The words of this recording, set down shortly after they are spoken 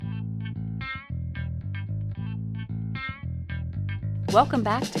Welcome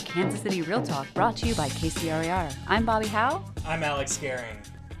back to Kansas City Real Talk, brought to you by KCRAR. I'm Bobbi Howe. I'm Alex Gehring.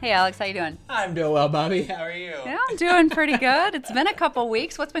 Hey, Alex, how you doing? I'm doing well, Bobbi. How are you? Yeah, I'm doing pretty good. It's been a couple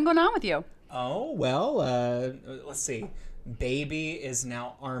weeks. What's been going on with you? Oh, well, let's see. Baby is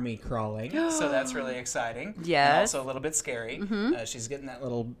now army crawling, so that's really exciting. Yes. And also a little bit scary. Mm-hmm. She's getting that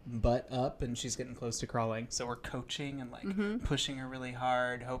little butt up, and she's getting close to crawling. So we're coaching and pushing her really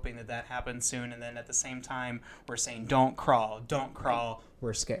hard, hoping that happens soon. And then at the same time, we're saying, don't crawl, don't crawl.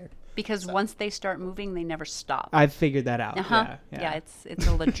 We're scared. Because once they start moving, they never stop. I've figured that out. Yeah, it's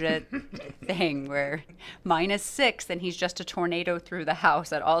a legit thing where mine is 6 and he's just a tornado through the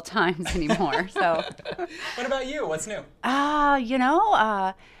house at all times anymore. So, what about you? What's new?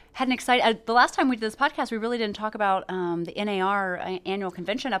 Had an exciting. The last time we did this podcast, we really didn't talk about the NAR annual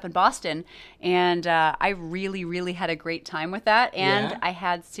convention up in Boston, and I really, really had a great time with that. And I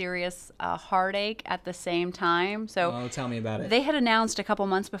had serious heartache at the same time. So, tell me about it. They had announced a couple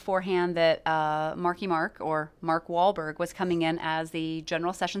months beforehand that Mark Wahlberg was coming in as the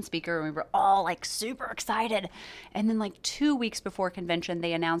general session speaker, and we were all like super excited. And then like 2 weeks before convention,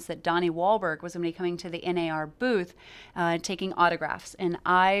 they announced that Donnie Wahlberg was going to be coming to the NAR booth, taking autographs, and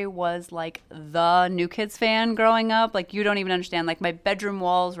I was like the New Kids fan growing up. Like, you don't even understand. Like, my bedroom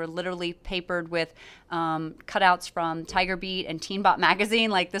walls were literally papered with cutouts from Tiger Beat and Teen Bop magazine.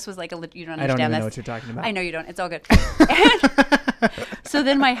 Like, this was like you don't understand. I don't even this. know what you're talking about. I know you don't. It's all good. So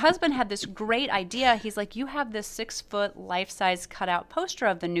then my husband had this great idea. He's like, you have this 6-foot life-size cutout poster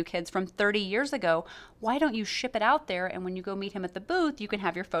of the New Kids from 30 years ago. Why don't you ship it out there? And when you go meet him at the booth, you can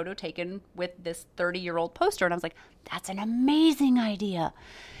have your photo taken with this 30-year-old poster. And I was like, that's an amazing idea.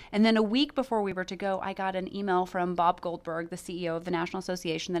 And then a week before we were to go, I got an email from Bob Goldberg, the CEO of the National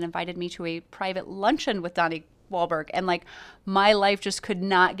Association, that invited me to a private luncheon with Donnie Wahlberg. And like, my life just could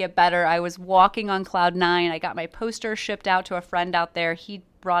not get better. I was walking on cloud 9. I got my poster shipped out to a friend out there. He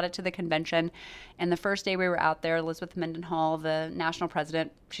brought it to the convention. And the first day we were out there, Elizabeth Mendenhall, the national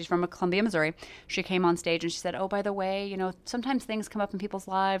president, she's from Columbia, Missouri, she came on stage and she said, oh, by the way, sometimes things come up in people's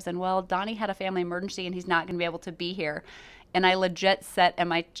lives, and well, Donnie had a family emergency and he's not going to be able to be here. And I legit sat in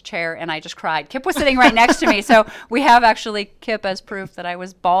my chair and I just cried. Kip was sitting right next to me. So we have actually Kip as proof that I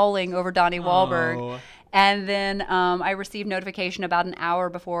was bawling over Donnie Wahlberg. Oh. And then I received notification about an hour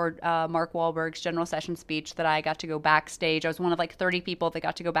before Mark Wahlberg's general session speech that I got to go backstage. I was one of like 30 people that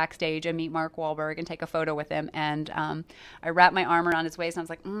got to go backstage and meet Mark Wahlberg and take a photo with him. And I wrapped my arm around his waist and I was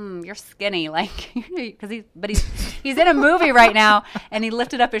like, you're skinny. Like, because he's in a movie right now. And he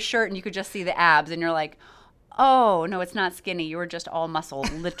lifted up his shirt and you could just see the abs. And you're like, oh, no, it's not skinny. You were just all muscle,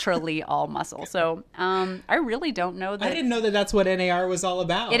 literally all muscle. So I really don't know that. I didn't know that that's what NAR was all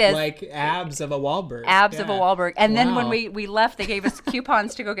about. It is. Like abs of a Wahlberg. Abs of a Wahlberg. And then when we left, they gave us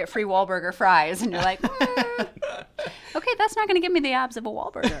coupons to go get free Wahlburger fries. And you're like, okay, that's not going to give me the abs of a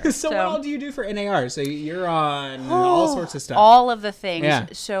Wahlburger. So what all do you do for NAR? So you're on all sorts of stuff. All of the things. Yeah.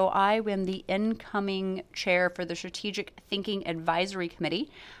 So I am the incoming chair for the Strategic Thinking Advisory Committee.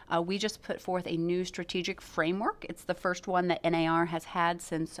 We just put forth a new strategic framework. It's the first one that NAR has had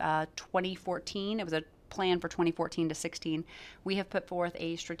since 2014. It was a plan for 2014 to 16. We have put forth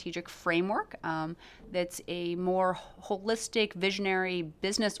a strategic framework that's a more holistic, visionary,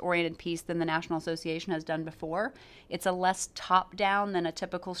 business-oriented piece than the National Association has done before. It's a less top-down than a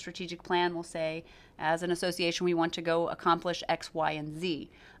typical strategic plan will say, as an association, we want to go accomplish X, Y, and Z.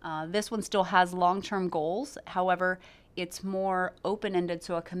 This one still has long-term goals. However, it's more open-ended,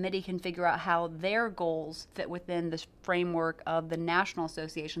 so a committee can figure out how their goals fit within the framework of the National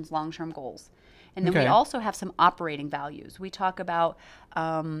Association's long-term goals. And then we also have some operating values. We talk about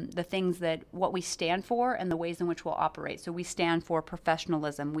the things what we stand for and the ways in which we'll operate. So we stand for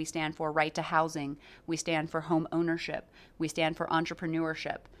professionalism. We stand for right to housing. We stand for home ownership. We stand for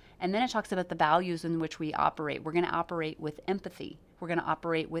entrepreneurship. And then it talks about the values in which we operate. We're going to operate with empathy. We're going to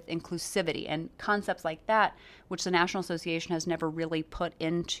operate with inclusivity and concepts like that, which the National Association has never really put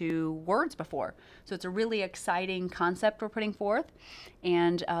into words before. So it's a really exciting concept we're putting forth.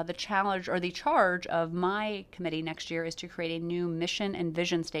 And the challenge or the charge of my committee next year is to create a new mission and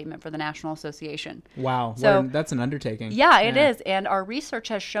vision statement for the National Association. Wow. So that's an undertaking. Yeah, it is. And our research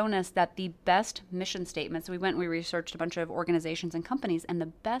has shown us that the best mission statements, we researched a bunch of organizations and companies, and the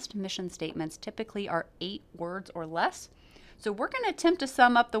best mission statements typically are 8 words or less. So we're going to attempt to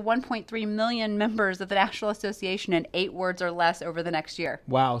sum up the 1.3 million members of the National Association in 8 words or less over the next year.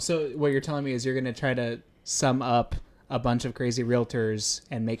 Wow. So what you're telling me is you're going to try to sum up a bunch of crazy realtors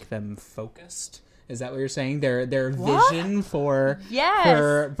and make them focused? Is that what you're saying? Their vision for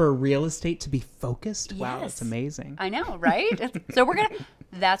real estate to be focused? Wow, that's amazing. I know, right? So we're going to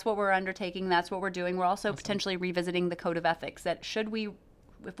that's what we're undertaking. That's what we're doing. We're also potentially revisiting the Code of Ethics. That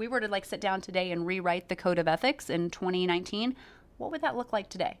if we were to like sit down today and rewrite the Code of Ethics in 2019, what would that look like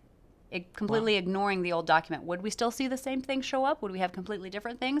today? Completely ignoring the old document. Would we still see the same things show up? Would we have completely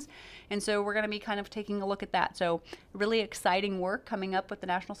different things? And so we're going to be kind of taking a look at that. So really exciting work coming up with the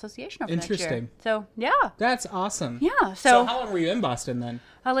National Association over next year. Interesting. So yeah. That's awesome. Yeah. So how long were you in Boston then?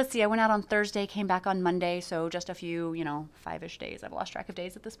 Let's see. I went out on Thursday, came back on Monday. So just a few, 5-ish days. I've lost track of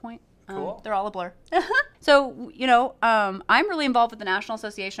days at this point. Cool. They're all a blur. So, I'm really involved with the National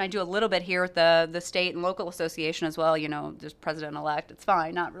Association. I do a little bit here with the state and local association as well. There's president-elect. It's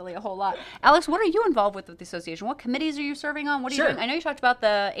fine. Not really a whole lot. Alex, what are you involved with the association? What committees are you serving on? What are you doing? I know you talked about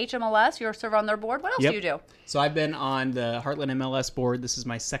the HMLS. You're serving on their board. What else do you do? So I've been on the Heartland MLS board. This is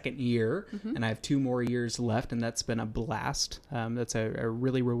my second year, and I have 2 more years left, and that's been a blast. That's a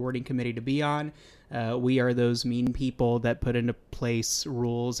really rewarding committee to be on. We are those mean people that put into place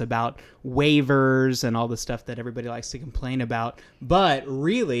rules about waivers and all the stuff that everybody likes to complain about. But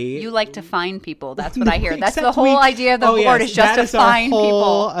really... You like to fine people. That's what I hear. That's the whole idea of the board is just to fine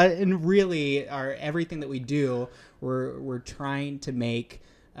people. And really, everything that we do, we're trying to make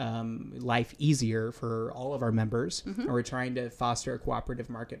life easier for all of our members, and we're trying to foster a cooperative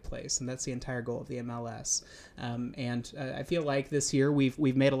marketplace, and that's the entire goal of the MLS. I feel like this year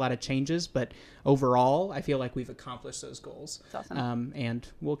we've made a lot of changes, but overall I feel like we've accomplished those goals. That's awesome. And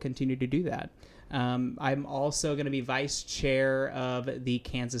we'll continue to do that. I'm also going to be vice chair of the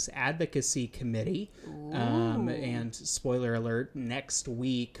Kansas Advocacy Committee. And spoiler alert, next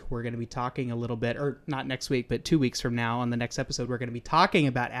week we're going to be talking a little bit, or not next week, but 2 weeks from now on the next episode, we're going to be talking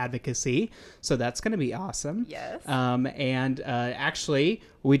about advocacy. So that's going to be awesome. Yes. Actually,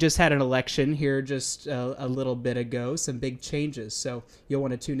 we just had an election here just a little bit ago, some big changes. So you'll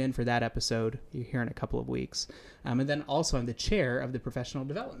want to tune in for that episode here in a couple of weeks. And then also I'm the chair of the Professional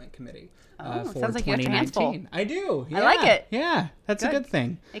Development Committee for sounds like you have your hands full. I do. Yeah. I like it. Yeah, that's a good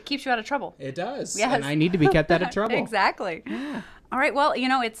thing. It keeps you out of trouble. It does. Yes. And I need to be kept out of trouble. Exactly. Yeah. All right. Well,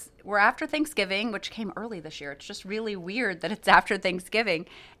 we're after Thanksgiving, which came early this year. It's just really weird that it's after Thanksgiving.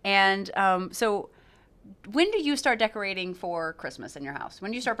 And so when do you start decorating for Christmas in your house? When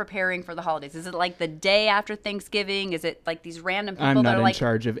do you start preparing for the holidays? Is it like the day after Thanksgiving? Is it like these random people I'm that not are in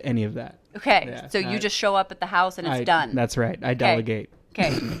charge of any of that. Okay. Yeah, So you just show up at the house and it's done. That's right. I delegate.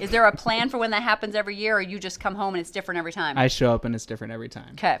 Okay. Is there a plan for when that happens every year, or you just come home and it's different every time? I show up and it's different every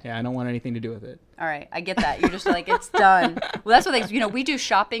time. Okay. Yeah, I don't want anything to do with it. All right. I get that. You're just like, it's done. Well, that's what we do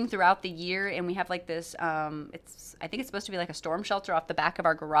shopping throughout the year, and we have like this, I think it's supposed to be like a storm shelter off the back of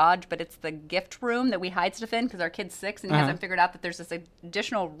our garage, but it's the gift room that we hide stuff in because our kid's 6 and he hasn't figured out that there's this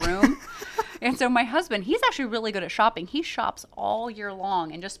additional room. And so my husband, he's actually really good at shopping. He shops all year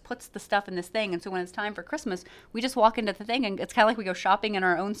long and just puts the stuff in this thing. And so when it's time for Christmas, we just walk into the thing and it's kind of like we go shopping in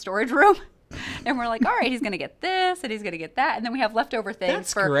our own storage room. And we're like, all right, he's going to get this and he's going to get that. And then we have leftover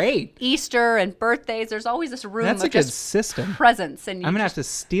things for great. Easter and birthdays. There's always this room That's of a good just system. presents. And I'm going to have to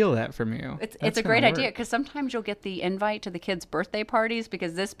steal that from you. It's a great idea because sometimes you'll get the invite to the kids' birthday parties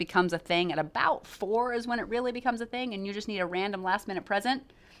because this becomes a thing at about 4 is when it really becomes a thing, and you just need a random last-minute present.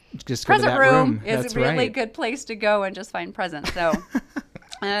 Just go to Present that room is That's a really right. good place to go and just find presents. So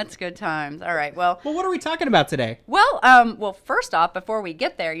that's good times. All right. Well, what are we talking about today? Well, first off, before we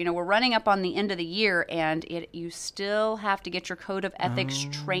get there, we're running up on the end of the year, and you still have to get your Code of Ethics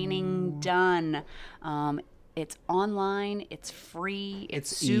training done. It's online. It's free.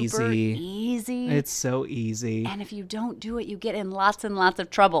 It's super easy. It's so easy. And if you don't do it, you get in lots and lots of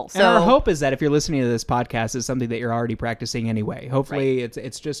trouble. So and our hope is that if you're listening to this podcast, it's something that you're already practicing anyway. Hopefully,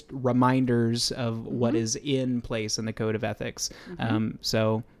 it's just reminders of what is in place in the Code of Ethics.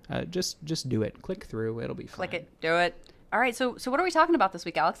 So just do it. Click through. It'll be fun. Click it. Do it. All right. So what are we talking about this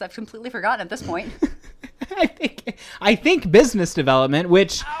week, Alex? I've completely forgotten at this point. I think business development,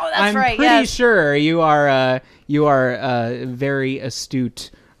 which I'm pretty sure you are very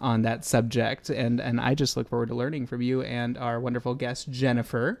astute on that subject, and I just look forward to learning from you and our wonderful guest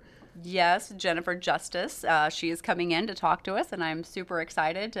Jennifer. Yes, Jennifer Justus. She is coming in to talk to us, and I'm super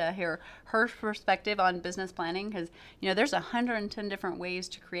excited to hear her perspective on business planning because, there's 110 different ways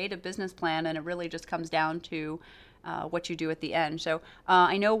to create a business plan, and it really just comes down to what you do at the end. So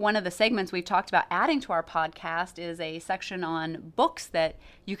I know one of the segments we've talked about adding to our podcast is a section on books that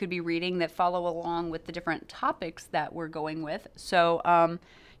you could be reading that follow along with the different topics that we're going with. So,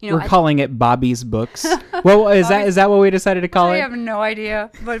 we're calling it Bobbi's Books. Well, is that what we decided to call it? I have no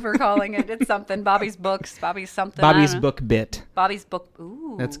idea what we're calling it. It's something. Bobbi's Books. Bobbi's something. Bobbi's Book Bit. Bobbi's Book.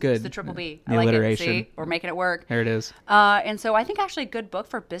 Ooh, that's good. It's the triple B. The I like alliteration. it. See, we're making it work. There it is. And so I think actually a good book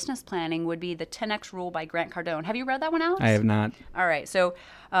for business planning would be The 10X Rule by Grant Cardone. Have you read that one, Alex? I have not. All right. So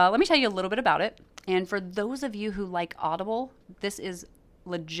let me tell you a little bit about it. And for those of you who like Audible, this is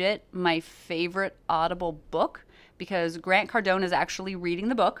legit my favorite Audible book because Grant Cardone is actually reading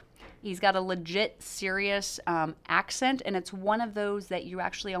the book. He's got a legit serious accent, and it's one of those that you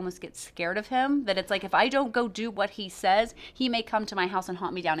actually almost get scared of him, that it's like if I don't go do what he says, he may come to my house and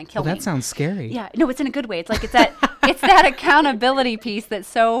hunt me down and kill me. That sounds scary. Yeah, no, it's in a good way. It's like it's that accountability piece that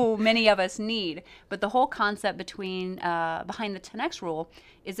so many of us need. But the whole concept behind the 10X rule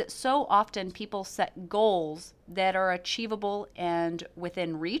is that so often people set goals that are achievable and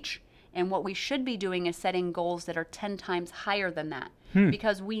within reach. And what we should be doing is setting goals that are 10 times higher than that.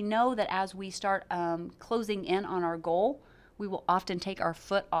 Because we know that as we start closing in on our goal, we will often take our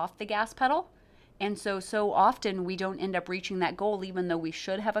foot off the gas pedal. And so often we don't end up reaching that goal even though we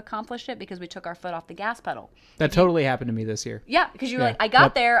should have accomplished it because we took our foot off the gas pedal. That totally happened to me this year. Yeah, because you're like, I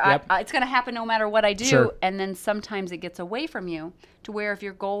got there. Yep. It's going to happen no matter what I do. Sure. And then sometimes it gets away from you to where if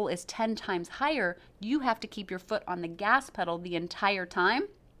your goal is 10 times higher, you have to keep your foot on the gas pedal the entire time.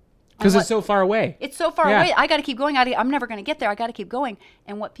 Because it's so far away. It's so far away. I got to keep going. I'm never going to get there. I got to keep going.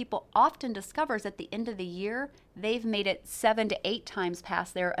 And what people often discover is at the end of the year, they've made it 7 to 8 times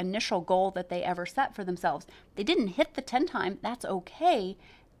past their initial goal that they ever set for themselves. They didn't hit the 10 time. That's okay.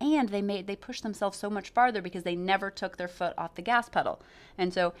 And they pushed themselves so much farther because they never took their foot off the gas pedal.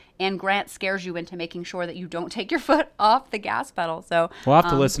 And Grant scares you into making sure that you don't take your foot off the gas pedal. So we'll have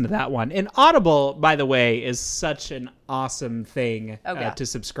to listen to that one. And Audible, by the way, is such an awesome thing to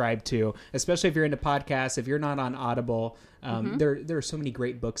subscribe to, especially if you're into podcasts. If you're not on Audible, there are so many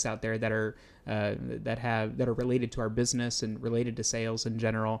great books out there that are related to our business and related to sales in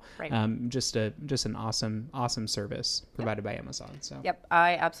general. Right. Just an awesome service provided by Amazon. So yep,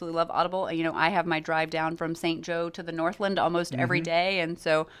 I absolutely love Audible. You know, I have my drive down from St. Joe to the Northland almost every day, and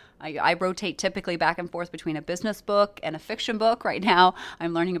so I rotate typically back and forth between a business book and a fiction book. Right now,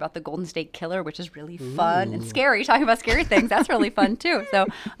 I'm learning about the Golden State Killer, which is really fun and scary. Talking about scary things, that's really fun too. So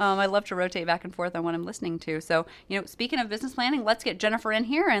I love to rotate back and forth on what I'm listening to. So, you know, speaking of business planning, let's get Jennifer in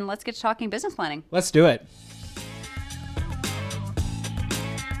here and let's get to talking business planning. Let's do it.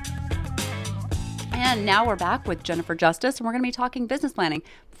 And now we're back with Jennifer Justus, and we're going to be talking business planning.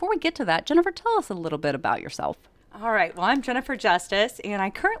 Before we get to that, Jennifer, tell us a little bit about yourself. All right. Well, I'm Jennifer Justus, and I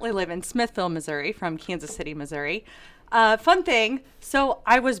currently live in Smithville, Missouri, from Kansas City, Missouri. Fun thing, so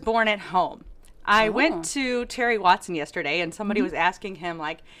I was born at home. I went to Terry Watson yesterday, and somebody was asking him,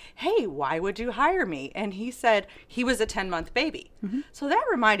 like, hey, why would you hire me? And he said he was a 10-month baby. So that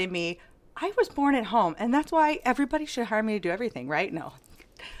reminded me, I was born at home, and that's why everybody should hire me to do everything, right? No.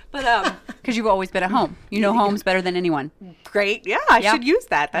 But because you've always been at home. You know homes better than anyone. Great. Yeah, I should use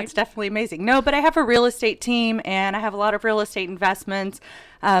that. That's definitely amazing. No, but I have a real estate team, and I have a lot of real estate investments.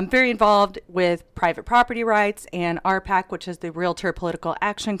 Very involved with private property rights and RPAC, which is the Realtor Political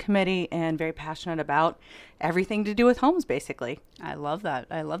Action Committee, and very passionate about everything to do with homes, basically. I love that.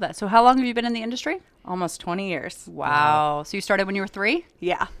 I love that. So how long have you been in the industry? Almost 20 years. Wow. So you started when you were 3?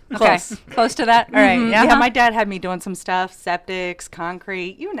 Yeah. Okay. Close to that? All right. Yeah, my dad had me doing some stuff, septics,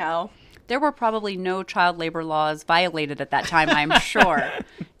 concrete, you know. There were probably no child labor laws violated at that time, I'm sure.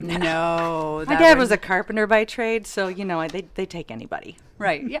 No. My dad was a carpenter by trade, so, you know, they take anybody.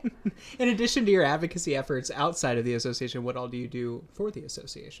 Right. Yeah. In addition to your advocacy efforts outside of the association, what all do you do for the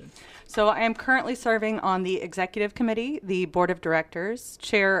association? So I am currently serving on the executive committee, the board of directors,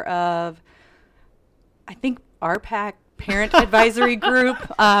 chair of, I think, RPAC, Parent Advisory Group.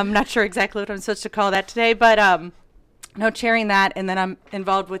 I'm not sure exactly what I'm supposed to call that today, but no, chairing that, and then I'm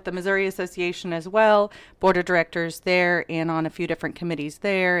involved with the Missouri Association as well, board of directors there, and on a few different committees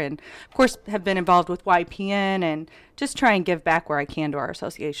there, and of course have been involved with YPN, and just try and give back where I can to our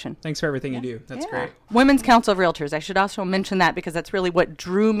association. Thanks for everything you do. That's great. Women's Council of Realtors. I should also mention that because that's really what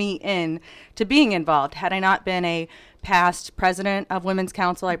drew me in to being involved. Had I not been a past president of Women's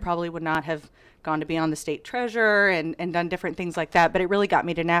Council, I probably would not have gone to be on the state treasurer and done different things like that, but it really got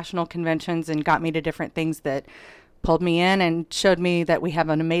me to national conventions and got me to different things that pulled me in and showed me that we have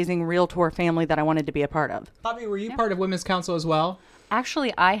an amazing Realtor family that I wanted to be a part of. Bobbi, were you part of Women's Council as well?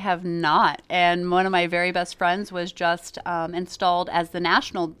 Actually, I have not. And one of my very best friends was just installed as the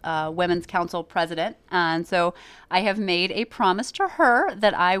National Women's Council president. And so I have made a promise to her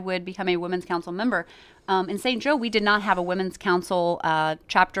that I would become a Women's Council member. In St. Joe, we did not have a Women's Council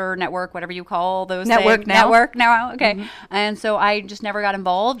chapter, network, whatever you call those network things. now. Network now, okay. Mm-hmm. And so I just never got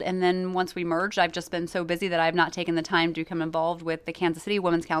involved. And then once we merged, I've just been so busy that I've not taken the time to become involved with the Kansas City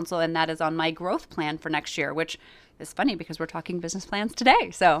Women's Council. And that is on my growth plan for next year, which is funny because we're talking business plans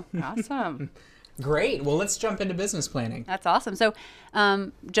today. So awesome. Great. Well, let's jump into business planning. That's awesome. So,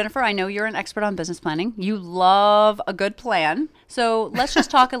 Jennifer, I know you're an expert on business planning. You love a good plan. So let's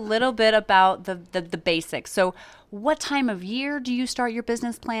just talk a little bit about the basics. So what time of year do you start your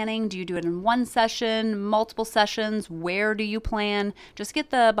business planning? Do you do it in one session, multiple sessions? Where do you plan? Just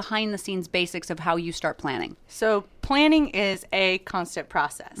get the behind the scenes basics of how you start planning. So planning is a constant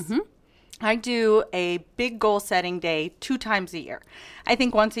process. Mm-hmm. I do a big goal setting day 2 times a year. I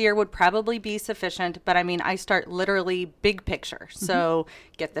think once a year would probably be sufficient, but I mean, I start literally big picture. Mm-hmm. So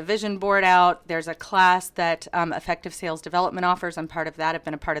get the vision board out. There's a class that Effective Sales Development offers. I'm part of that. I've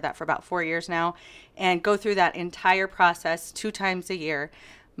been a part of that for about 4 years now, and go through that entire process 2 times a year.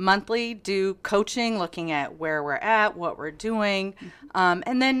 Monthly, do coaching, looking at where we're at, what we're doing. Mm-hmm.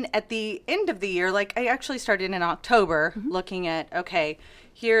 And then at the end of the year, like I actually started in October, mm-hmm. looking at, okay,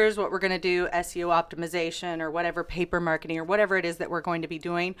 here's what we're going to do, SEO optimization or whatever, paper marketing or whatever it is that we're going to be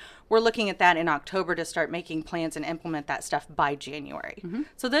doing. We're looking at that in October to start making plans and implement that stuff by January. Mm-hmm.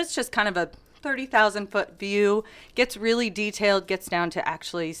 So that's just kind of a 30,000-foot view, gets really detailed, gets down to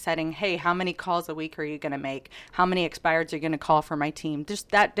actually setting, hey, how many calls a week are you going to make? How many expireds are you going to call for my team? Just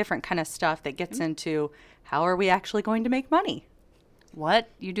that different kind of stuff that gets into how are we actually going to make money? What?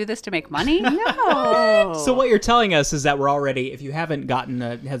 You do this to make money? No. So what you're telling us is that we're already, if you haven't gotten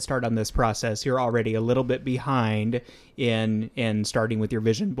a head start on this process, you're already a little bit behind in starting with your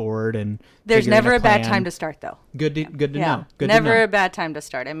vision board and there's never a bad time to start, though. Good to know. Good never to know. a bad time to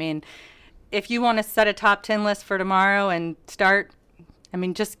start. I mean, if you want to set a top 10 list for tomorrow and start, I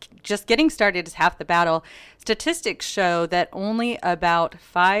mean, just getting started is half the battle. Statistics show that only about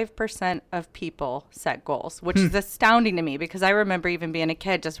 5% of people set goals, which is astounding to me because I remember even being a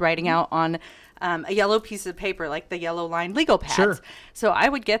kid just writing out on a yellow piece of paper, like the yellow line legal pads. Sure. So I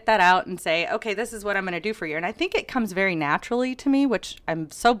would get that out and say, okay, this is what I'm going to do for you. And I think it comes very naturally to me, which I'm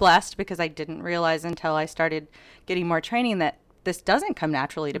so blessed because I didn't realize until I started getting more training that this doesn't come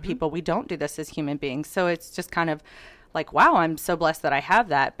naturally to people. We don't do this as human beings. So it's just kind of like, wow, I'm so blessed that I have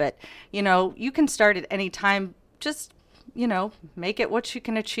that. But, you know, you can start at any time. Just, you know, make it what you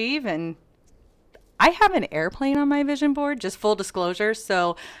can achieve. And I have an airplane on my vision board, just full disclosure.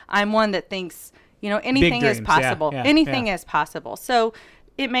 So I'm one that thinks, you know, anything is possible. Anything is possible. So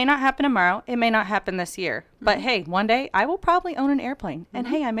it may not happen tomorrow. It may not happen this year. But hey, one day I will probably own an airplane. And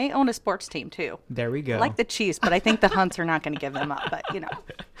hey, I may own a sports team too. There we go. I like the Chiefs, but I think the Hunts are not going to give them up. But, you know.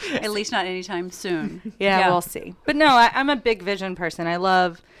 At least not anytime soon. Yeah, we'll see. But no, I'm a big vision person. I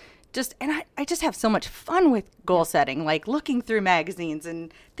love I just have so much fun with goal setting, like looking through magazines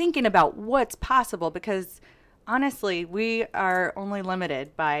and thinking about what's possible because honestly, we are only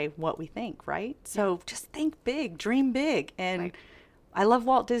limited by what we think, right? So just think big, dream big. And I love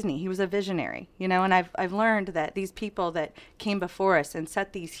Walt Disney. He was a visionary, you know, and I've learned that these people that came before us and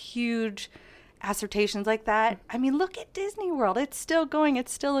set these huge assertions like that. I mean, look at Disney World. It's still going.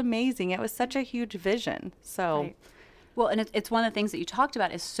 It's still amazing. It was such a huge vision. So, right. Well, and it's one of the things that you talked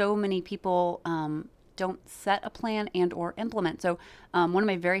about is so many people don't set a plan and or implement. So one of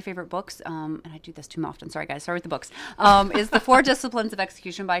my very favorite books, and I do this too often, sorry guys, sorry with the books, is The 4 Disciplines of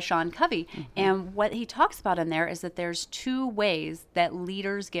Execution by Sean Covey. Mm-hmm. And what he talks about in there is that there's 2 ways that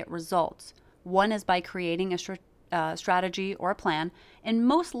leaders get results. One is by creating a strategy or a plan. And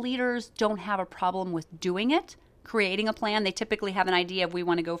most leaders don't have a problem with doing it, creating a plan. They typically have an idea of we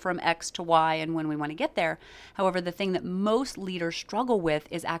want to go from X to Y and when we want to get there. However, the thing that most leaders struggle with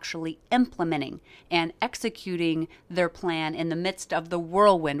is actually implementing and executing their plan in the midst of the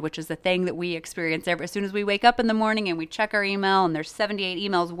whirlwind, which is the thing that we experience as soon as we wake up in the morning and we check our email and there's 78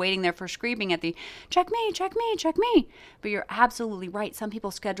 emails waiting there for screaming at the check me, check me, check me. But you're absolutely right. Some people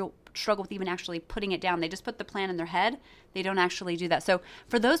struggle with even actually putting it down. They just put the plan in their head. They don't actually do that. So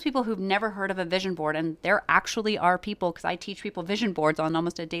for those people who've never heard of a vision board, and there actually are people, because I teach people vision boards on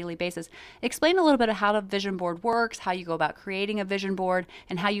almost a daily basis, explain a little bit of how a vision board works, how you go about creating a vision board,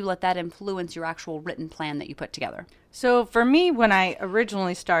 and how you let that influence your actual written plan that you put together. So for me, when I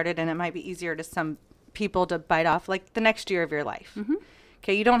originally started, and it might be easier to some people to bite off, like the next year of your life. Mm-hmm.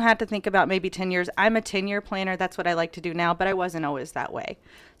 Okay, you don't have to think about maybe 10 years. I'm a 10-year planner. That's what I like to do now, but I wasn't always that way.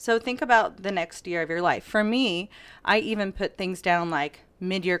 So think about the next year of your life. For me, I even put things down like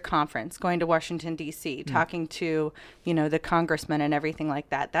mid-year conference, going to Washington, D.C., talking to, the congressman and everything like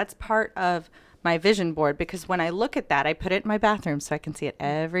that. That's part of my vision board, because when I look at that, I put it in my bathroom so I can see it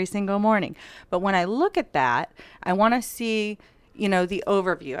every single morning. But when I look at that, I want to see the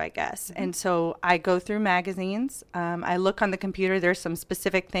overview, I guess. And so I go through magazines. I look on the computer. There's some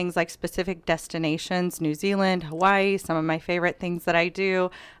specific things like specific destinations, New Zealand, Hawaii, some of my favorite things that I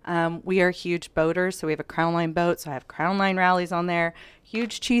do. We are huge boaters, so we have a Crown Line boat, so I have Crown Line rallies on there.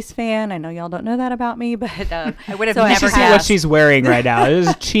 Huge Chiefs fan. I know y'all don't know that about me, but I would have never never see what she's wearing right now. It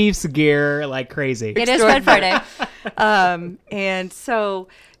is Chiefs gear like crazy. It is Red Friday. And so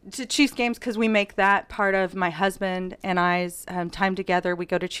to Chiefs games, because we make that part of my husband and I's time together. We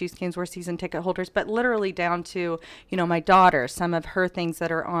go to Chiefs games. We're season ticket holders, but literally down to, my daughter, some of her things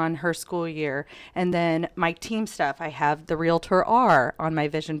that are on her school year. And then my team stuff. I have the Realtor R on my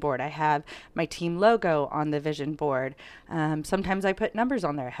vision board. I have my team logo on the vision board. Sometimes I put numbers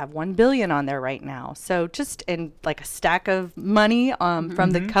on there. I have 1 billion on there right now. So just in like a stack of money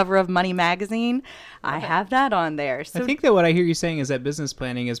from the cover of Money magazine, I have that on there. So I think that what I hear you saying is that business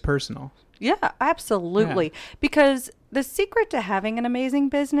planning is personal. Yeah, absolutely. Yeah. Because the secret to having an amazing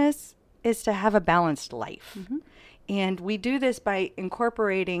business is to have a balanced life. And we do this by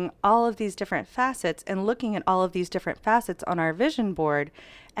incorporating all of these different facets and looking at all of these different facets on our vision board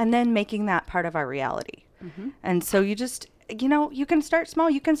and then making that part of our reality. And so you just, you can start small.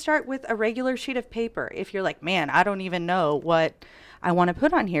 You can start with a regular sheet of paper. If you're like, man, I don't even know what I want to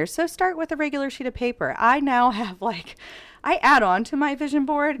put on here. So start with a regular sheet of paper. I now have I add on to my vision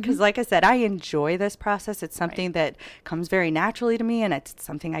board because, like I said, I enjoy this process. It's something that comes very naturally to me, and it's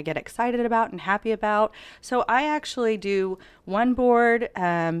something I get excited about and happy about. So I actually do one board,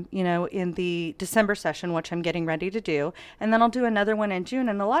 in the December session, which I'm getting ready to do, and then I'll do another one in June.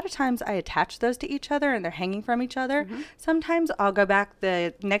 And a lot of times I attach those to each other, and they're hanging from each other. Sometimes I'll go back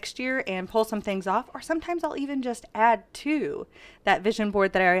the next year and pull some things off, or sometimes I'll even just add to that vision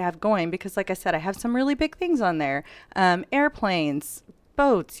board that I already have going because, like I said, I have some really big things on there. Airplanes,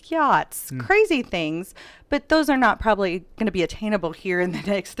 boats, yachts, crazy things, but those are not probably going to be attainable here in the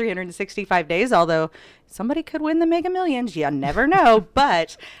next 365 days, although somebody could win the Mega Millions. You never know.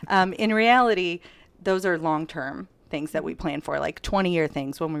 But in reality, those are long-term things that we plan for, like 20-year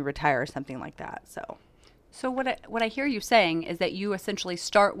things when we retire or something like that. So what I hear you saying is that you essentially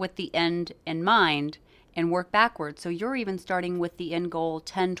start with the end in mind and work backwards. So you're even starting with the end goal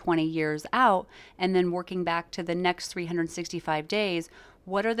 10, 20 years out and then working back to the next 365 days.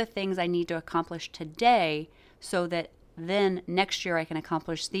 What are the things I need to accomplish today so that then next year I can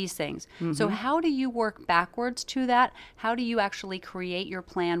accomplish these things? So how do you work backwards to that? How do you actually create your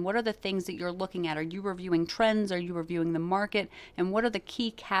plan? What are the things that you're looking at? Are you reviewing trends? Are you reviewing the market? And what are the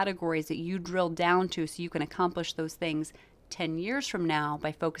key categories that you drill down to so you can accomplish those things 10 years from now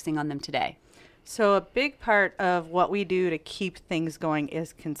by focusing on them today? So a big part of what we do to keep things going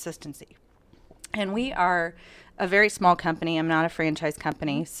is consistency. And we are a very small company. I'm not a franchise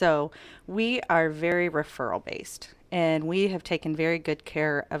company. So we are very referral based. And we have taken very good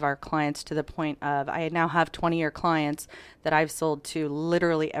care of our clients to the point of I now have 20-year clients that I've sold to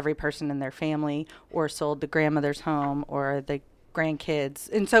literally every person in their family or sold the grandmother's home or the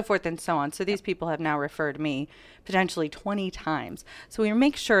grandkids and so forth and so on. So these people have now referred me potentially 20 times. So we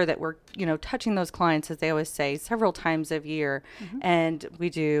make sure that we're, touching those clients, as they always say, several times a year. And we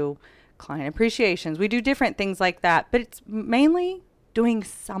do client appreciations. We do different things like that, but it's mainly doing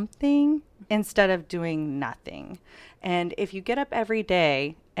something instead of doing nothing. And if you get up every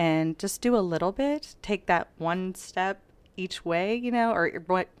day and just do a little bit, take that one step each way, or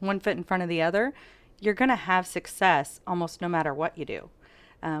one foot in front of the other, you're going to have success almost no matter what you do.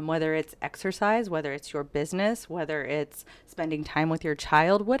 Whether it's exercise, whether it's your business, whether it's spending time with your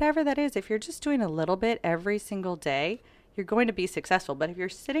child, whatever that is, if you're just doing a little bit every single day, you're going to be successful. But if you're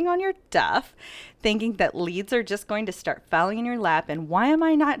sitting on your duff thinking that leads are just going to start falling in your lap and why am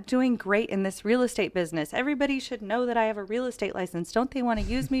I not doing great in this real estate business? Everybody should know that I have a real estate license. Don't they want to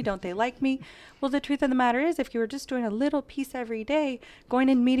use me? Don't they like me? Well, the truth of the matter is if you were just doing a little piece every day, going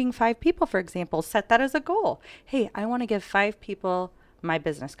and meeting 5 people, for example, set that as a goal. Hey, I want to give 5 people my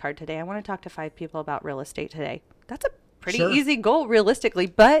business card today. I want to talk to 5 people about real estate today. That's a pretty easy goal realistically,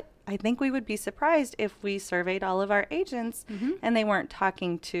 but I think we would be surprised if we surveyed all of our agents and they weren't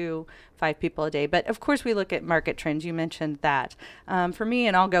talking to 5 people a day. But of course we look at market trends. You mentioned that. For me,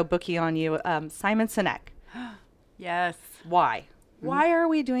 and I'll go bookie on you, Simon Sinek. Yes. Why? Why are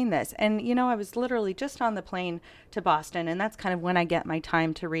we doing this? And, I was literally just on the plane to Boston, and that's kind of when I get my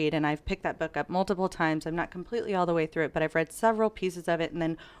time to read. And I've picked that book up multiple times. I'm not completely all the way through it, but I've read several pieces of it and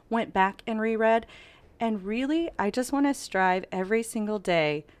then went back and reread. And really, I just want to strive every single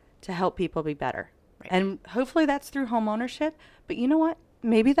day to help people be better. Right. And hopefully that's through home ownership. But you know what?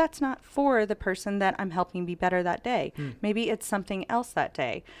 Maybe that's not for the person that I'm helping be better that day. Maybe it's something else that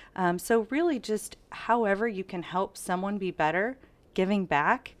day. So really just however you can help someone be better, giving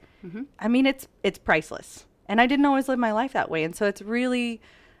back. I mean, it's priceless. And I didn't always live my life that way. And so it's really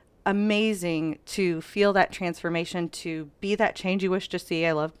amazing to feel that transformation, to be that change you wish to see.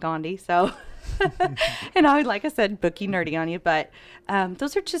 I love Gandhi. So, and like I said, bookie nerdy on you. But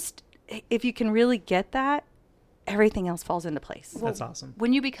those are just, if you can really get that, everything else falls into place. That's awesome.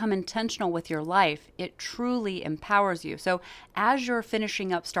 When you become intentional with your life, it truly empowers you. So as you're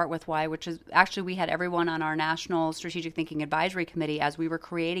finishing up Start With Why, which is actually we had everyone on our National Strategic Thinking Advisory Committee as we were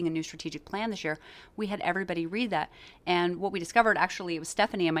creating a new strategic plan this year, we had everybody read that. And what we discovered, actually, it was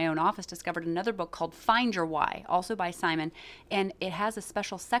Stephanie in my own office discovered another book called Find Your Why, also by Simon. And it has a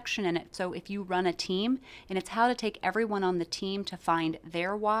special section in it. So if you run a team, and it's how to take everyone on the team to find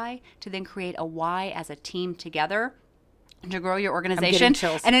their why, to then create a why as a team together to grow your organization. I'm getting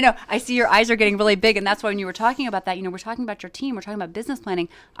chills. And I know, I see your eyes are getting really big, and that's why when you were talking about that, we're talking about your team, we're talking about business planning,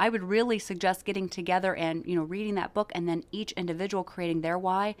 I would really suggest getting together and, reading that book, and then each individual creating their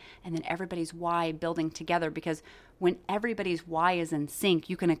why, and then everybody's why building together, because when everybody's why is in sync,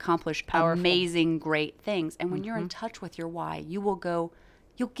 you can accomplish amazing, great things. And when you're in touch with your why, you'll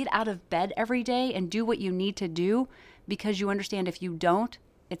get out of bed every day and do what you need to do, because you understand if you don't,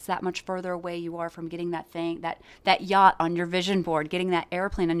 it's that much further away you are from getting that thing, that yacht on your vision board, getting that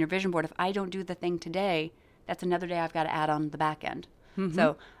airplane on your vision board. If I don't do the thing today, that's another day I've got to add on the back end.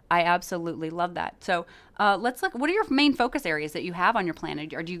 So I absolutely love that. So let's look, what are your main focus areas that you have on your plan?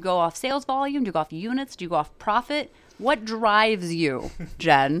 Or do you go off sales volume? Do you go off units? Do you go off profit? What drives you,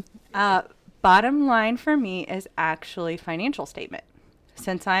 Jen? Bottom line for me is actually financial statement.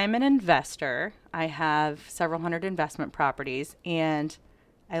 Since I am an investor, I have several hundred investment properties, and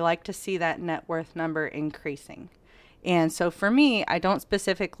I like to see that net worth number increasing. And so for me, I don't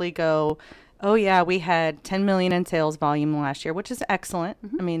specifically go, oh yeah, we had 10 million in sales volume last year, which is excellent.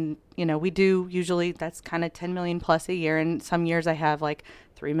 I mean, we do usually, that's kind of 10 million plus a year. And some years I have like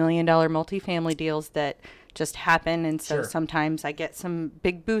 $3 million multifamily deals that just happen. And so sometimes I get some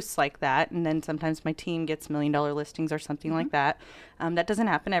big boosts like that. And then sometimes my team gets $1 million listings or something like that. That doesn't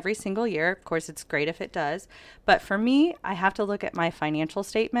happen every single year. Of course, it's great if it does. But for me, I have to look at my financial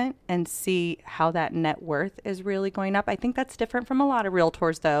statement and see how that net worth is really going up. I think that's different from a lot of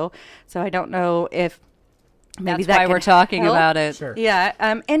realtors, though. So I don't know if maybe that's why we're talking about it. Sure. Yeah.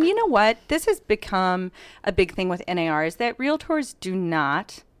 And you know what? This has become a big thing with NAR is that realtors do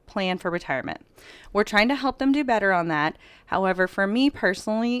not plan for retirement. We're trying to help them do better on that. However, for me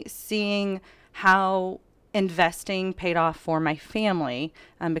personally, seeing how investing paid off for my family,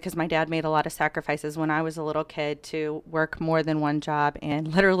 because my dad made a lot of sacrifices when I was a little kid to work more than one job.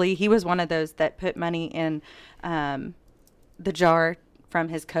 And literally, he was one of those that put money in the jar from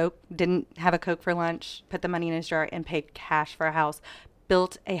his Coke, didn't have a Coke for lunch, put the money in his jar and paid cash for a house,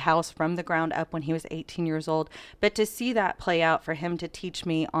 built a house from the ground up when he was 18 years old. But to see that play out, for him to teach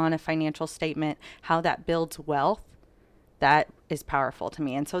me on a financial statement how that builds wealth, that is powerful to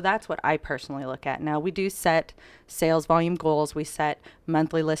me. And so that's what I personally look at. Now, we do set sales volume goals. We set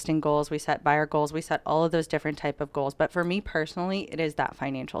monthly listing goals. We set buyer goals. We set all of those different type of goals. But for me personally, it is that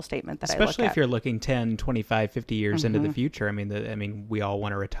financial statement that I look at. Especially if you're looking 10, 25, 50 years into the future. I mean, we all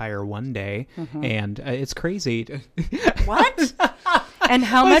want to retire one day. And it's crazy. What? And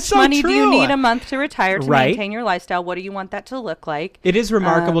how much money do you need a month to retire to maintain your lifestyle? What do you want that to look like? It is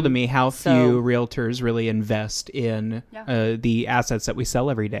remarkable to me how few realtors really invest in the assets that we sell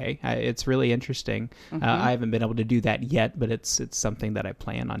every day. It's really interesting. I haven't been able to do that yet, but it's something that I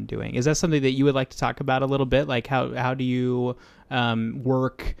plan on doing. Is that something that you would like to talk about a little bit? Like how do you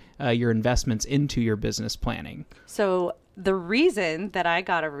work your investments into your business planning? So the reason that I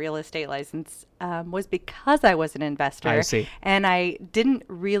got a real estate license was because I was an investor. I see. And I didn't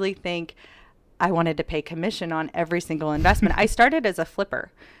really think I wanted to pay commission on every single investment. I started as a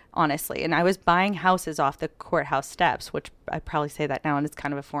flipper, honestly, and I was buying houses off the courthouse steps, which I probably say that now, and it's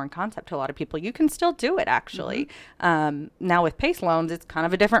kind of a foreign concept to a lot of people. You can still do it, actually. Now with PACE loans, it's kind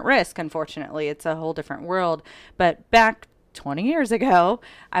of a different risk, unfortunately. It's a whole different world. But back 20 years ago,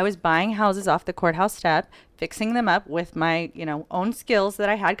 I was buying houses off the courthouse step, fixing them up with my, own skills that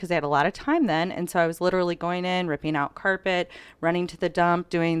I had, because I had a lot of time then. And so I was literally going in, ripping out carpet, running to the dump,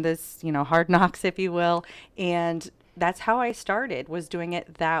 doing this, hard knocks, if you will. And that's how I started, was doing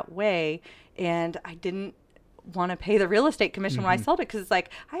it that way. And I didn't want to pay the real estate commission when I sold it, because it's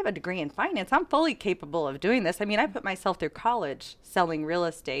like, I have a degree in finance. I'm fully capable of doing this. I mean, I put myself through college selling real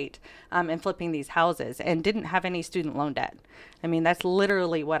estate and flipping these houses, and didn't have any student loan debt. I mean, that's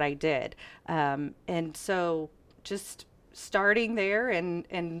literally what I did. And so just starting there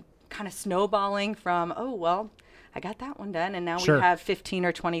and kind of snowballing from, oh, well, I got that one done, and now we have $15,000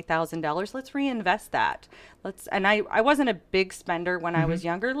 or $20,000. Let's reinvest that. And I wasn't a big spender when I was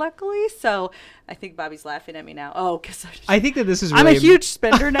younger, luckily. So I think Bobby's laughing at me now. Oh, because I think that this is really I'm a huge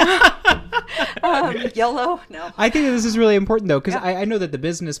spender now. YOLO? No. I think that this is really important, though, because I know that the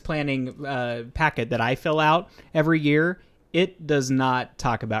business planning packet that I fill out every year, it does not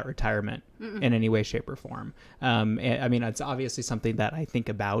talk about retirement in any way, shape, or form. I mean, it's obviously something that I think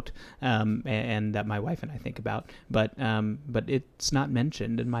about, and that my wife and I think about, but it's not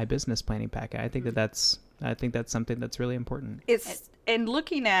mentioned in my business planning packet. I think that's something that's really important. And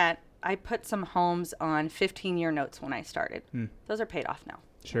looking at, I put some homes on 15-year notes when I started. Those are paid off now.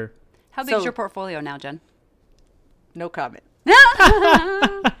 Sure. How big is your portfolio now, Jen? No comment.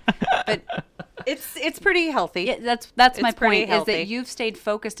 But it's pretty healthy. Yeah, that's my point, is that you've stayed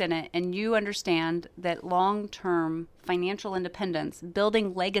focused in it, and you understand that long-term financial independence,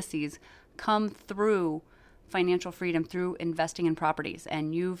 building legacies, come through financial freedom, through investing in properties.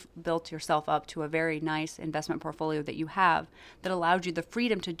 And you've built yourself up to a very nice investment portfolio that you have that allows you the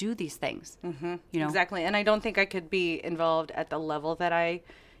freedom to do these things. You know? Exactly. And I don't think I could be involved at the level that I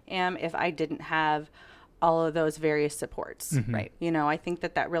am if I didn't have all of those various supports. Right. You know, I think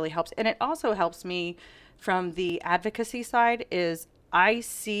that really helps. And it also helps me from the advocacy side, is I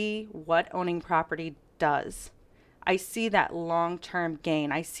see what owning property does. I see that long-term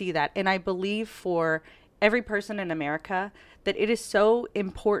gain. I see that. And I believe for every person in America that it is so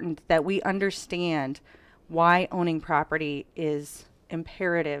important that we understand why owning property is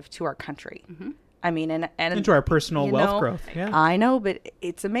imperative to our country. I mean, and into our personal wealth growth. Yeah, I know, but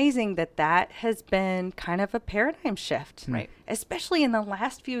it's amazing that has been kind of a paradigm shift, right? Especially in the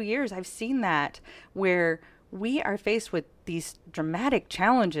last few years, I've seen that, where we are faced with these dramatic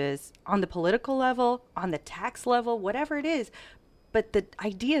challenges on the political level, on the tax level, whatever it is. But the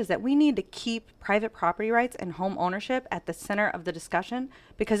idea is that we need to keep private property rights and home ownership at the center of the discussion,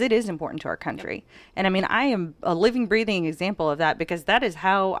 because it is important to our country. And I mean, I am a living, breathing example of that, because that is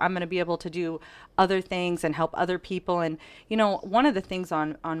how I'm going to be able to do other things and help other people. And, you know, one of the things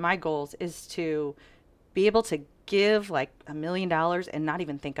on my goals is to be able to give like $1 million and not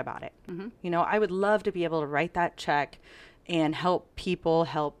even think about it. You know, I would love to be able to write that check and help people,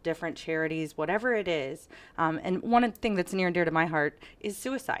 help different charities, whatever it is. And one thing that's near and dear to my heart is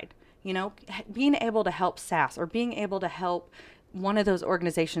suicide. You know, being able to help SAS, or being able to help one of those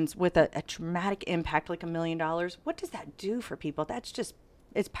organizations with a traumatic impact like $1 million. What does that do for people? That's just,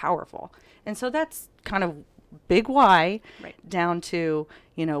 it's powerful. And so that's kind of big why, down to,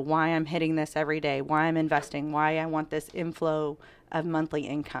 you know, why I'm hitting this every day, why I'm investing, why I want this inflow of monthly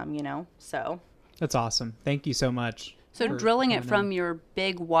income, you know. So that's awesome. Thank you so much. So drilling it from your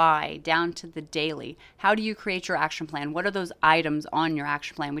big why down to the daily, how do you create your action plan? What are those items on your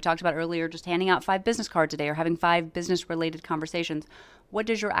action plan? We talked about earlier just handing out 5 business cards a day, or having 5 business-related conversations. What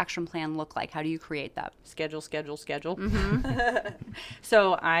does your action plan look like? How do you create that? Schedule.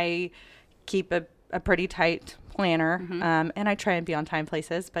 So I keep a pretty tight planner, and I try and be on time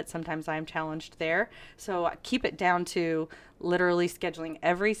places, but sometimes I'm challenged there. So I keep it down to literally scheduling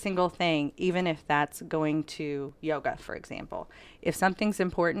every single thing, even if that's going to yoga, for example. If something's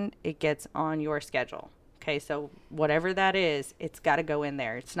important, it gets on your schedule. Okay, so whatever that is, it's got to go in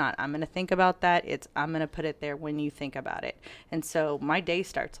there. It's not, I'm going to think about that. It's, I'm going to put it there when you think about it. And so my day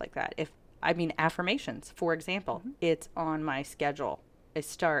starts like that. Affirmations, for example, it's on my schedule. I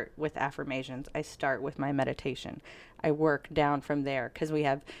start with affirmations. I start with my meditation. I work down from there, because we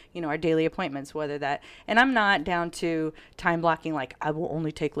have, you know, our daily appointments, whether that, and I'm not down to time blocking, like I will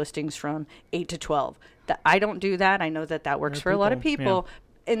only take listings from 8 to 12. I don't do that. I know that works for a lot of people,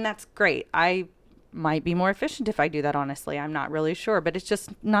 and that's great. I might be more efficient if I do that, honestly. I'm not really sure, but it's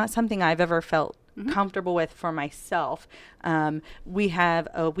just not something I've ever felt comfortable with for myself. We have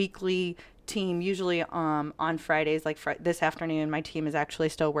a weekly team, usually on Fridays, like this afternoon. My team is actually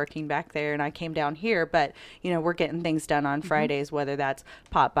still working back there, and I came down here, but you know, we're getting things done on Fridays, whether that's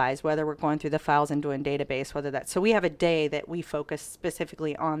pop buys, whether we're going through the files and doing database, whether that's, so we have a day that we focus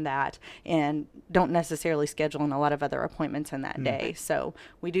specifically on that, and don't necessarily schedule in a lot of other appointments in that day. So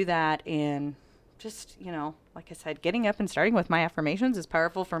we do that, and just, you know, like I said, getting up and starting with my affirmations is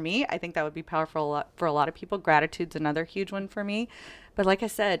powerful for me. I think that would be powerful for a lot of people. Gratitude's another huge one for me. But like I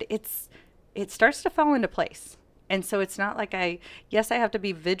said, it starts to fall into place. And so it's not like I have to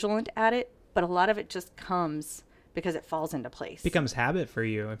be vigilant at it, but a lot of it just comes because it falls into place. Becomes habit for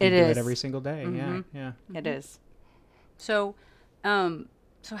you if you do it every single day. Yeah. It is. So,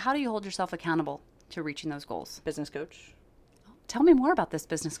 so how do you hold yourself accountable to reaching those goals? Business coach. Tell me more about this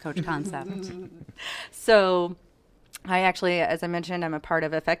business coach concept. So I actually, as I mentioned, I'm a part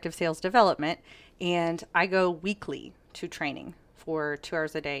of effective sales development, and I go weekly to training for 2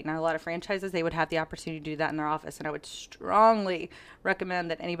 hours a day. Now, a lot of franchises, they would have the opportunity to do that in their office, and I would strongly recommend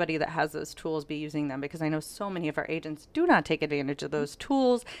that anybody that has those tools be using them, because I know so many of our agents do not take advantage of those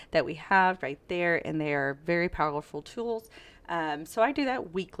tools that we have right there, and they are very powerful tools. So I do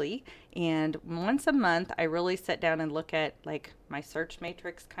that weekly, and once a month I really sit down and look at like my search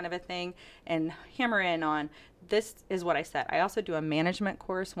matrix kind of a thing and hammer in on this is what I set. I also do a management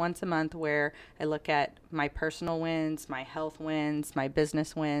course once a month where I look at my personal wins, my health wins, my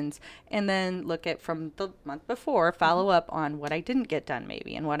business wins, and then look at from the month before, follow up on what I didn't get done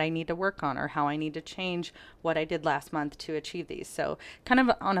maybe and what I need to work on or how I need to change what I did last month to achieve these. So kind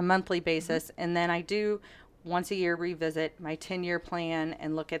of on a monthly basis, and then I do once a year revisit my 10-year plan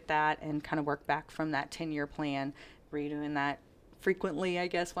and look at that and kind of work back from that 10-year plan, redoing that frequently. I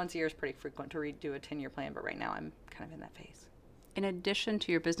guess once a year is pretty frequent to redo a 10-year plan, but right now I'm kind of in that phase. In addition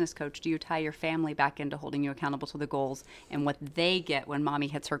to your business coach, do you tie your family back into holding you accountable to the goals and what they get when mommy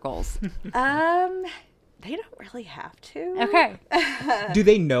hits her goals? They don't really have to. Okay. Do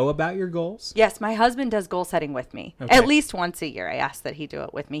they know about your goals? Yes, my husband does goal setting with me. Okay. At least once a year. I ask that he do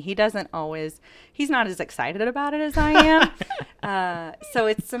it with me. He doesn't always, he's not as excited about it as I am. So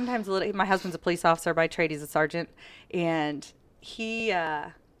it's sometimes a little, my husband's a police officer by trade. He's a sergeant. And he,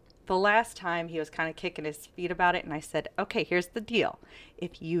 the last time he was kind of kicking his feet about it. And I said, okay, here's the deal.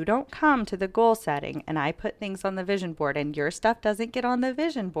 If you don't come to the goal setting and I put things on the vision board and your stuff doesn't get on the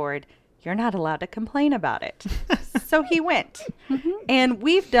vision board, you're not allowed to complain about it. So he went. And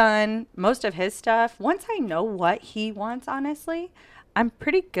we've done most of his stuff. Once I know what he wants, honestly, I'm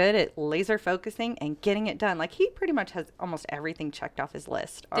pretty good at laser focusing and getting it done. Like, he pretty much has almost everything checked off his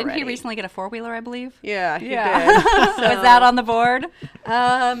list already. Didn't he recently get a 4-wheeler, I believe? Yeah, he did. Was that on the board?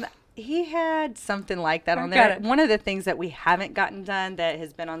 He had something like that on Got there. it. One of the things that we haven't gotten done that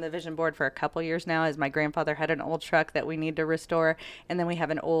has been on the vision board for a couple years now is my grandfather had an old truck that we need to restore. And then we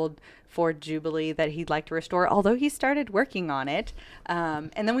have an old Ford Jubilee that he'd like to restore, although he started working on it.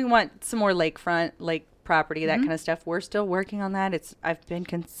 And then we want some more lake property, that kind of stuff. We're still working on that. I've been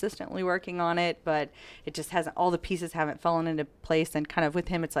consistently working on it, but it just hasn't, all the pieces haven't fallen into place. And kind of with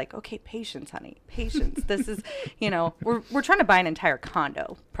him, it's like, okay, patience, honey, patience. This is, we're trying to buy an entire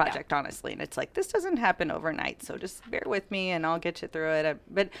condo project, honestly. And it's like, this doesn't happen overnight. So just bear with me and I'll get you through it.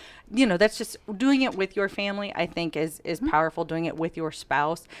 But that's just doing it with your family, I think is powerful. Doing it with your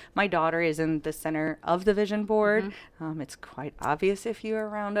spouse. My daughter is in the center of the vision board. It's quite obvious if you're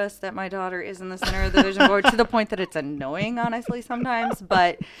around us that my daughter is in the center of the vision board, to the point that it's annoying, honestly, sometimes.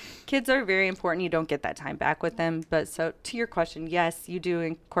 But kids are very important. You don't get that time back with them. But so to your question, yes, you do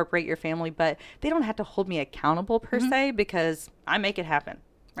incorporate your family, but they don't have to hold me accountable per se, because I make it happen.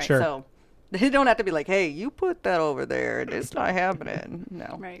 Right. Sure. So they don't have to be like, hey, you put that over there and it's not happening.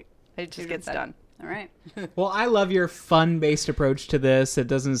 No. Right. It just gets done. All right. Well, I love your fun-based approach to this. It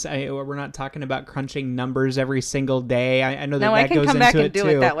doesn't. We're not talking about crunching numbers every single day. I know that No, that I can goes come into back and it do too.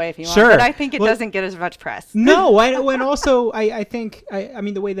 it that way if you want. Sure. But I think it doesn't get as much press. No, and also I think I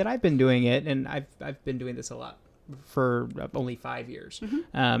mean the way that I've been doing it, and I've been doing this a lot for only 5 years,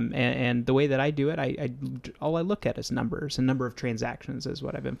 and the way that I do it, all I look at is numbers, and number of transactions is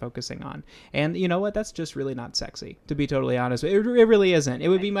what I've been focusing on. And you know what? That's just really not sexy, to be totally honest. It really isn't. It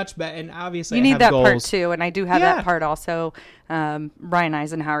would be much better. And obviously, You I need have that goals. part too, and I do have that part also. Brian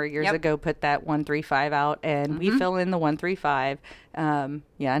Eisenhower years ago put that 135 out, and we fill in the 135. And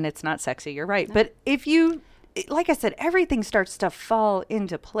it's not sexy. You're right. But if you, like I said, everything starts to fall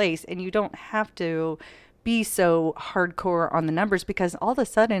into place, and you don't have to be so hardcore on the numbers, because all of a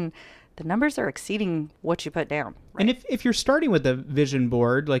sudden the numbers are exceeding what you put down. Right? And if you're starting with a vision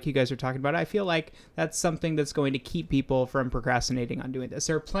board, like you guys are talking about, I feel like that's something that's going to keep people from procrastinating on doing this.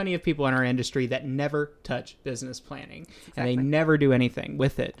 There are plenty of people in our industry that never touch business planning, and they never do anything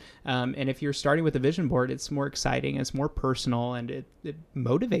with it. And if you're starting with a vision board, it's more exciting, it's more personal, and it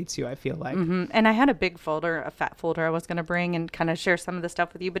motivates you, I feel like. And I had a big folder, a fat folder I was going to bring and kind of share some of the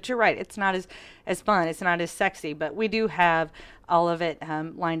stuff with you. But you're right, it's not as fun, it's not as sexy, but we do have all of it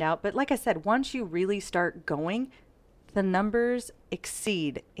lined out. But like I said, once you really start going, the numbers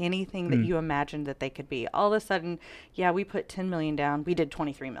exceed anything that you imagined that they could be. All of a sudden, we put 10 million down. We did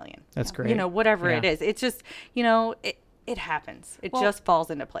 23 million. That's great. Whatever it is. It's just, it happens. It Well- just falls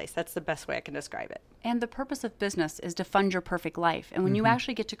into place. That's the best way I can describe it. And the purpose of business is to fund your perfect life. And when you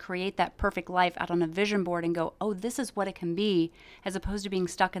actually get to create that perfect life out on a vision board and go, oh, this is what it can be, as opposed to being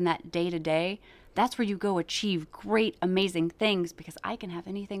stuck in that day to day, that's where you go achieve great, amazing things, because I can have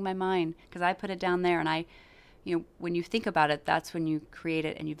anything in my mind because I put it down there. And when you think about it, that's when you create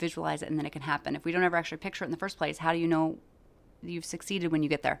it and you visualize it, and then it can happen. If we don't ever actually picture it in the first place, how do you know you've succeeded when you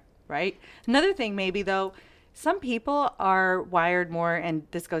get there? Right? Another thing maybe, though, some people are wired more, and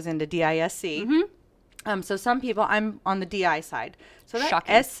this goes into DISC. So some people, I'm on the DI side. So that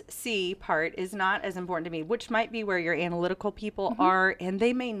Shocking. SC part is not as important to me, which might be where your analytical people are, and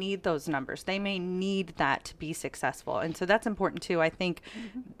they may need those numbers. They may need that to be successful. And so that's important too. I think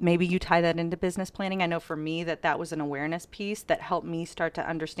maybe you tie that into business planning. I know for me that was an awareness piece that helped me start to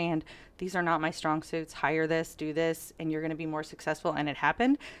understand these are not my strong suits. Hire this, do this, and you're going to be more successful. And it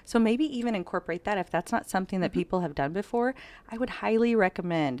happened. So maybe even incorporate that. If that's not something that people have done before, I would highly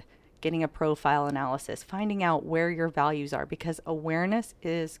recommend getting a profile analysis, finding out where your values are, because awareness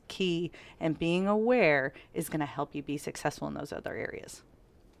is key, and being aware is going to help you be successful in those other areas.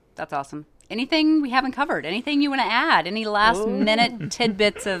 That's awesome. Anything we haven't covered? Anything you want to add? Any last minute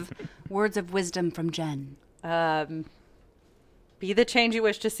tidbits of words of wisdom from Jen? Be the change you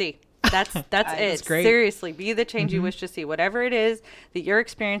wish to see. That's it. That's great. Seriously, be the change you wish to see. Whatever it is that you're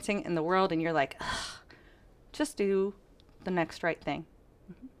experiencing in the world and you're like, ugh, just do the next right thing.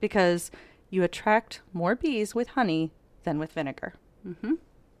 Because you attract more bees with honey than with vinegar.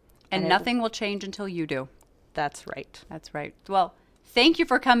 And nothing will change until you do. That's right. That's right. Well, thank you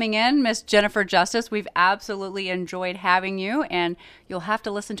for coming in, Miss Jennifer Justus. We've absolutely enjoyed having you. And you'll have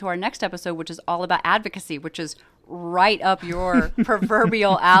to listen to our next episode, which is all about advocacy, which is right up your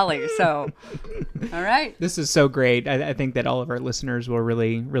proverbial alley. So, all right. This is so great. I think that all of our listeners will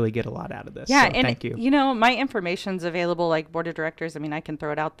really, really get a lot out of this. Yeah, so and thank you. You know, my information's available, like board of directors. I mean, I can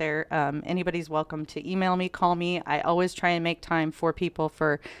throw it out there. Anybody's welcome to email me, call me. I always try and make time for people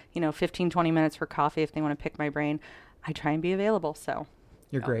for, 15, 20 minutes for coffee if they want to pick my brain. I try and be available. So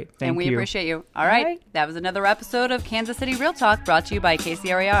You're great. Thank you. And we appreciate you. All right. That was another episode of Kansas City Real Talk, brought to you by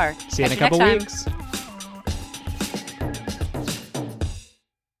KCRAR. See you in a Catch couple next time. weeks.